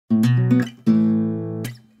Hi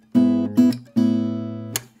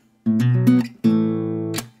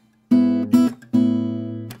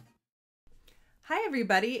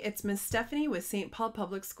everybody, it's Miss Stephanie with St. Paul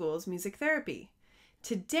Public Schools Music Therapy.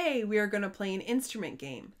 Today we are going to play an instrument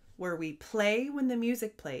game where we play when the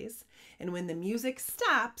music plays, and when the music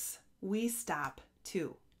stops, we stop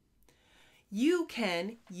too. You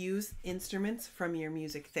can use instruments from your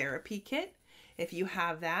music therapy kit if you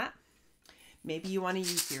have that. Maybe you want to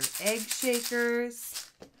use your egg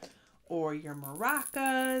shakers or your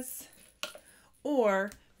maracas,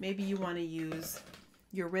 or maybe you want to use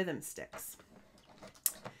your rhythm sticks.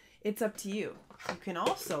 It's up to you. You can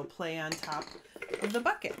also play on top of the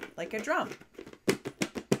bucket like a drum.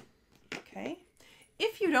 Okay?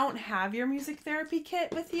 If you don't have your music therapy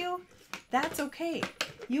kit with you, that's okay.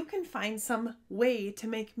 You can find some way to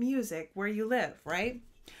make music where you live, right?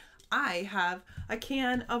 I have a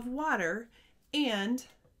can of water and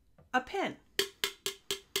a pen.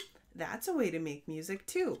 That's a way to make music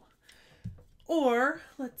too. Or,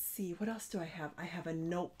 let's see, what else do I have? I have a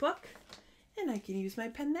notebook, and I can use my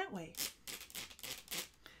pen that way.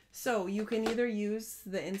 So you can either use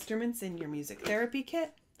the instruments in your music therapy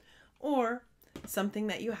kit or something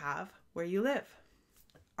that you have where you live.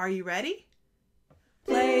 Are you ready?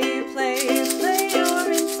 Play, play, play your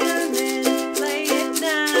instrument, play it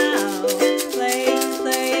now. Play,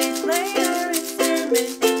 play, play your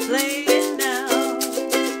instrument, play it now.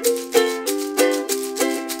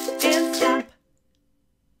 And stop.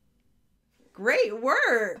 Great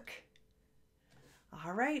work!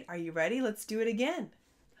 All right, are you ready? Let's do it again.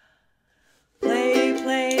 Play,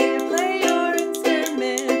 play, play your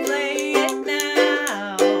instrument, play it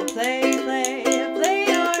now. Play, play, play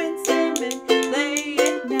your instrument, play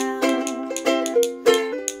it now.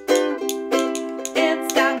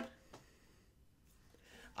 And stop.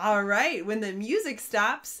 All right, when the music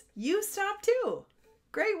stops, you stop too.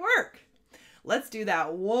 Great work. Let's do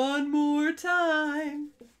that one more time.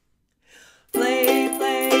 Play,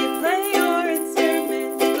 play, play your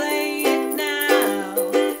instrument, play it now.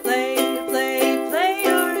 Play, play, play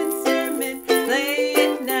your instrument, play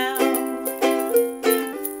it now.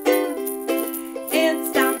 And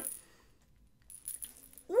stop.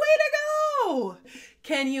 Way to go!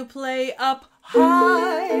 Can you play up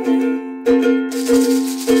high?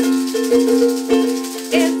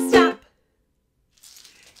 And stop.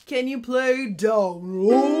 Can you play down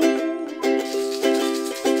low?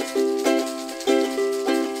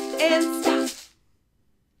 And stop.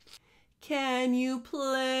 Can you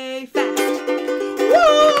play fast?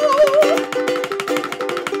 Whoa!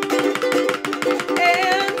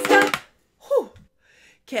 And stop. Whew.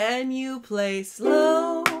 Can you play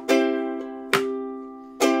slow?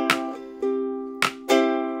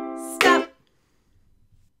 Stop.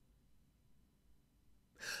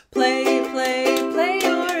 Play, play, play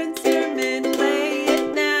your instrument, play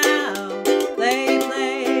it now. Play,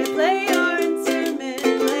 play, play your instrument,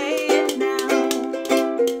 play it now.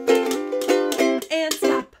 And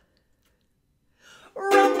stop.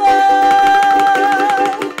 Rumble.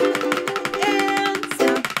 And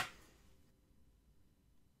stop.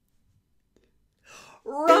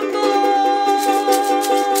 Rumble.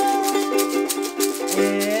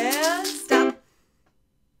 And stop.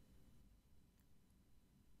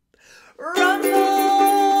 Rumble.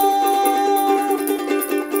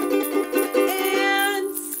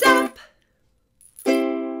 And stop. Yay!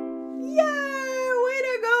 Way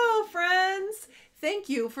to go, friends! Thank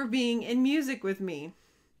you for being in music with me.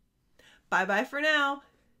 Bye-bye for now.